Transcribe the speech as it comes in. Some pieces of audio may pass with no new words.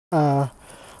আহ,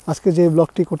 আজকে যে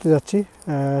ব্লগটি করতে যাচ্ছি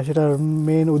সেটার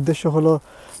মেইন উদ্দেশ্য হলো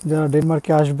যারা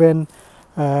ডেনমার্কে আসবেন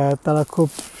তারা খুব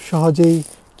সহজেই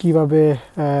কিভাবে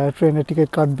ট্রেনের টিকিট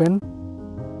কাটবেন।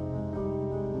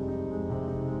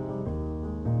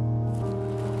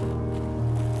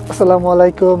 আসসালামু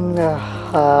আলাইকুম,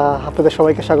 আপনাদের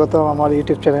সবাইকে স্বাগতম আমার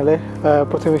ইউটিউব চ্যানেলে।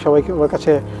 প্রথমে সবাইকে আমার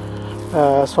কাছে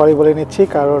সরি বলে নিচ্ছি,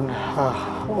 কারণ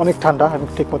অনেক ঠান্ডা, আমি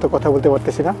ঠিকমতো কথা বলতে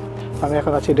পারতেছি না। আমি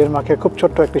এখন আছি ডেনমার্কের খুব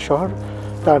ছোট্ট একটি শহর,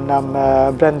 তার নাম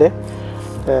ব্র্যান্ডে,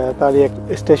 তারই এক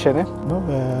স্টেশনে।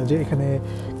 যে এখানে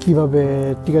কিভাবে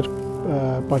টিকিট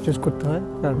পারচেজ করতে হয়,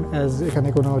 কারণ অ্যাজ এখানে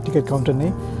কোনো টিকিট কাউন্টার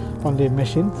নেই, অনলি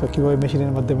মেশিন। তো কীভাবে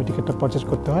মেশিনের মাধ্যমে টিকিটটা পারচেজ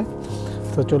করতে হয়,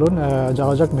 তো চলুন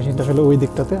যাওয়া যাক। মেশিনটা আসলে ওই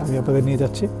দিকটাতে, আমি আপনাদের নিয়ে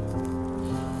যাচ্ছি।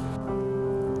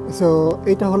 সো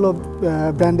এটা হলো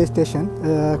ব্র্যান্ড স্টেশন,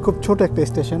 খুব ছোট একটা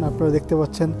স্টেশন। আপনারা দেখতে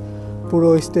পাচ্ছেন পুরো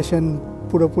স্টেশন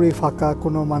পুরোপুরি ফাঁকা,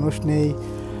 কোনো মানুষ নেই।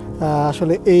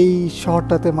 আসলে এই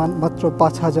শহরটাতে মাত্র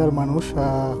 5,000 মানুষ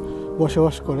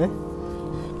বসবাস করে।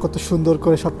 কত সুন্দর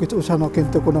করে সব কিছু উঠানো,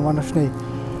 কিন্তু কোনো মানুষ নেই।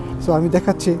 সো আমি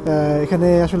দেখাচ্ছি, এখানে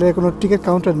আসলে কোনো টিকিট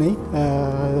কাউন্টার নেই।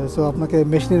 সো আপনাকে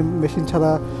মেশিন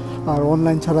ছাড়া আর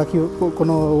অনলাইন ছাড়া কি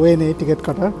কোনো ওয়ে নেই টিকিট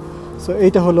কাটার। সো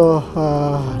এইটা হলো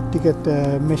টিকিট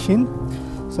মেশিন।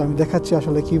 সো আমি দেখাচ্ছি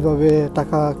আসলে কিভাবে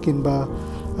টাকা কিংবা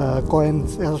কয়েন।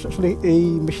 আসলে এই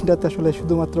মেশিনটাতে আসলে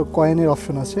শুধুমাত্র কয়েনের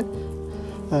অপশন আছে,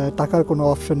 টাকার কোনো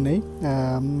অপশন নেই।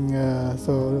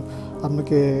 সো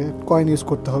আপনাকে কয়েন ইউজ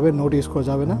করতে হবে, নোট ইউজ করা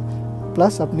যাবে না।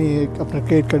 প্লাস আপনি আপনার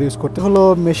ক্রেডিট কার্ড ইউজ করতে হলো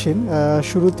মেশিন।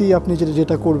 শুরুতেই আপনি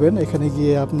যেটা করবেন, এখানে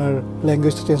গিয়ে আপনার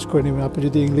ল্যাঙ্গুয়েজটা চেঞ্জ করে নেবেন। আপনি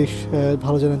যদি ইংলিশ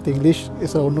ভালো জানেন তো ইংলিশ,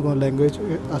 এছাড়া অন্য কোনো ল্যাঙ্গুয়েজ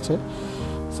আছে,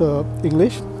 সো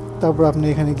ইংলিশ। তারপর আপনি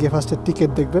এখানে গিয়ে ফার্স্টে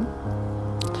টিকিট দেখবেন।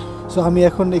 সো আমি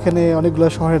এখন এখানে অনেকগুলো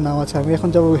শহরের নাম আছে, আমি এখন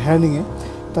যাবো হ্যানিংয়ে।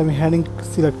 তো আমি হ্যানিং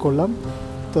সিলেক্ট করলাম।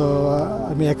 তো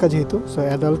আমি একা যেহেতু, so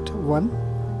adult one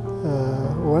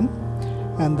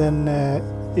and then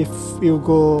if you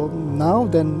go now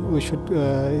then we should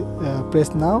press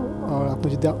now, আর আপনি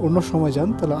যদি অন্য সময় যান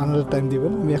তাহলে আনাদার টাইম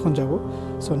দিবেন। আমি এখন যাব,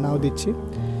 সো নাও দিচ্ছি।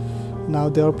 নাও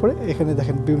দেওয়ার পরে এখানে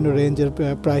দেখেন বিভিন্ন রেঞ্জের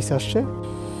প্রাইস আসছে।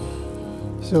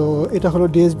 সো এটা হলো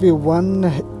DSB 1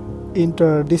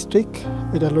 ইন্টার ডিস্ট্রিক্ট,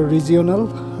 এটা হলো regional.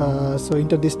 So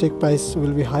inter district price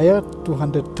will be higher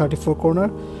 234 kroner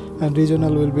and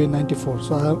regional will be 94.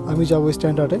 So আমি যাব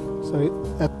স্ট্যান্ডার্ডে, so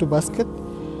add to basket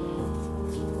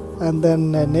and then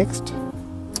next,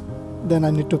 then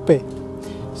I need to pay.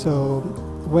 So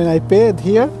when I paid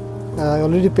here, I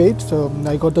already paid, so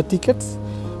I got the tickets.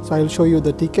 So I will show you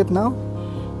the ticket now,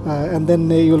 and then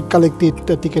you will collect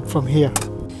the ticket from here.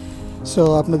 So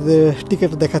আপনাদের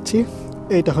ticket দেখাচ্ছি।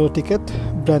 এইটা হলো ticket,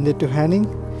 branded two হ্যানিং,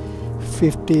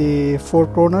 54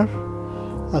 kroner।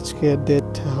 আজকে date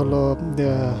হলো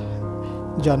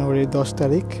জানুয়ারি 10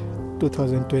 তারিখ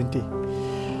 2020।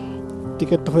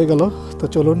 টিকিটটা হয়ে গেল। তো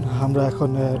চলুন আমরা এখন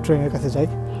ট্রেনের কাছে যাই।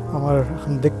 আমার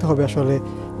এখন দেখতে হবে আসলে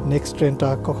নেক্সট ট্রেনটা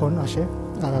কখন আসে।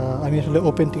 আমি আসলে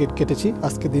ওপেন টিকিট কেটেছি,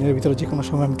 আজকে দিনের ভিতরে যে কোনো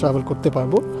সময় আমি ট্রাভেল করতে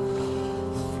পারবো।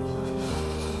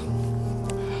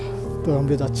 তো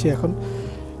আমরা যাচ্ছি এখন।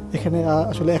 এখানে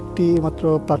আসলে একটি মাত্র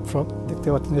প্ল্যাটফর্ম, দেখতে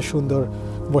পাচ্ছেন যে সুন্দর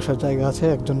বসার জায়গা আছে,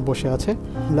 একজন বসে আছে,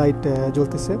 লাইট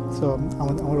জ্বলতেছে। সো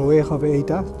আমার ওয়ে হবে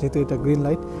এইটা, যেহেতু এটা গ্রিন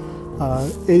লাইট। আর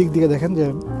এই দিক দিকে দেখেন যে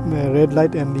red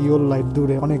light and yellow light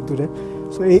দূরে, অনেক দূরে।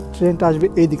 সো এই ট্রেনটা আসবে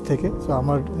এই দিক থেকে, সো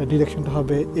আমার ডিরেকশনটা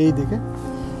হবে এই দিকে।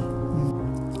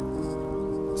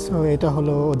 সো এটা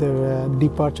হলো ওদের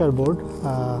ডিপার্চার বোর্ড,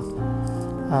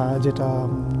 যেটা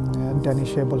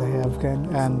ড্যানিশে বলে হ্যাভগ্যান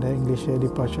অ্যান্ড ইংলিশে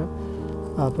ডিপার্চার।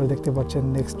 আপনারা দেখতে পাচ্ছেন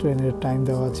নেক্সট ট্রেনের টাইম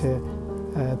দেওয়া আছে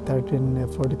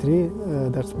 13:43,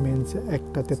 that's means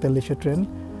 1:43 train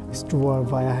স্টুয়ার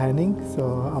via হ্যানিং। So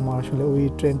আমার আসলে ওই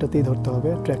ট্রেনটাতেই ধরতে হবে,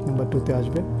 ট্র্যাক নাম্বার 2তে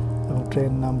আসবে, এবং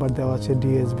ট্রেন নাম্বার দেওয়া আছে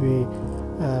DSB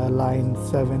লাইন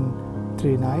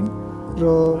 739।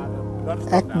 তো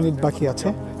 1 মিনিট বাকি আছে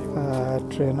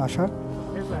ট্রেন আসার।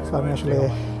 সো আমি আসলে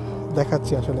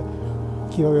দেখাচ্ছি আসলে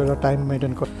কীভাবে ওরা টাইম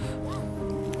মেনটেন করে।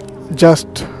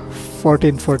 জাস্ট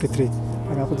 14:43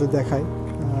 আমি আপনাদের দেখাই,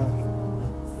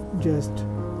 just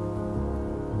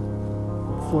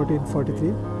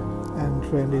 14:43 and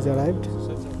train is arrived.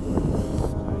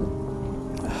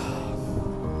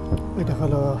 এটা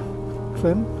হলো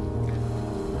train.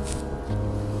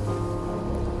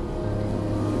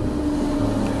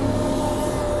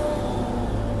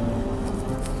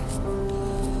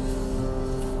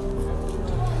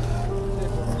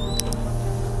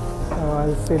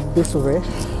 I'll sit this way,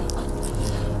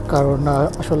 কারণ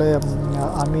আসলে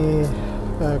আমি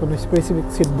কোনো স্পেসিফিক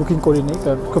সিট বুকিং করিনি,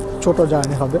 কারণ খুব ছোটো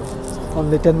জার্নি হবে,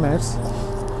 অনলি 10 মিনিটস,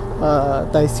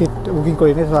 তাই সিট বুকিং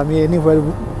করিনি। তো আমি এনিওয়ার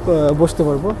বসতে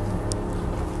পারবো।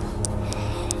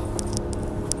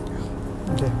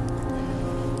 জি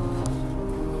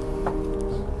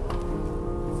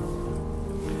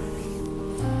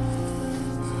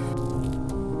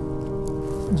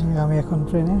জি আমি এখন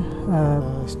ট্রেনে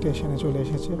স্টেশনে চলে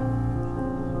এসেছি।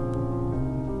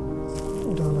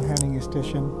 এটা হলো হ্যানিং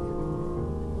স্টেশন।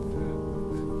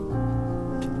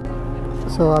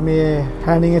 সো আমি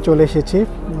হ্যানিংয়ে চলে এসেছি।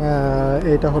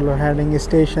 এটা হলো হ্যানিং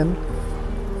স্টেশন,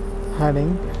 হ্যানিং।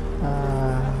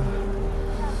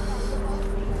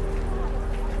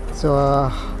 সো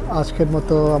আজকের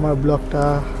মতো আমার ব্লগটা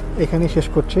এখানেই শেষ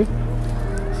করছি।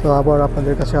 সো আবার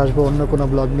আপনাদের কাছে আসবো অন্য কোনো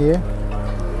ব্লগ নিয়ে।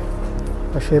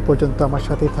 সে পর্যন্ত আমার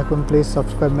সাথেই থাকুন। Please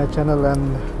subscribe my channel and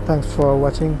thanks for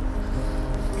watching.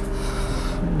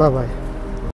 Bye bye.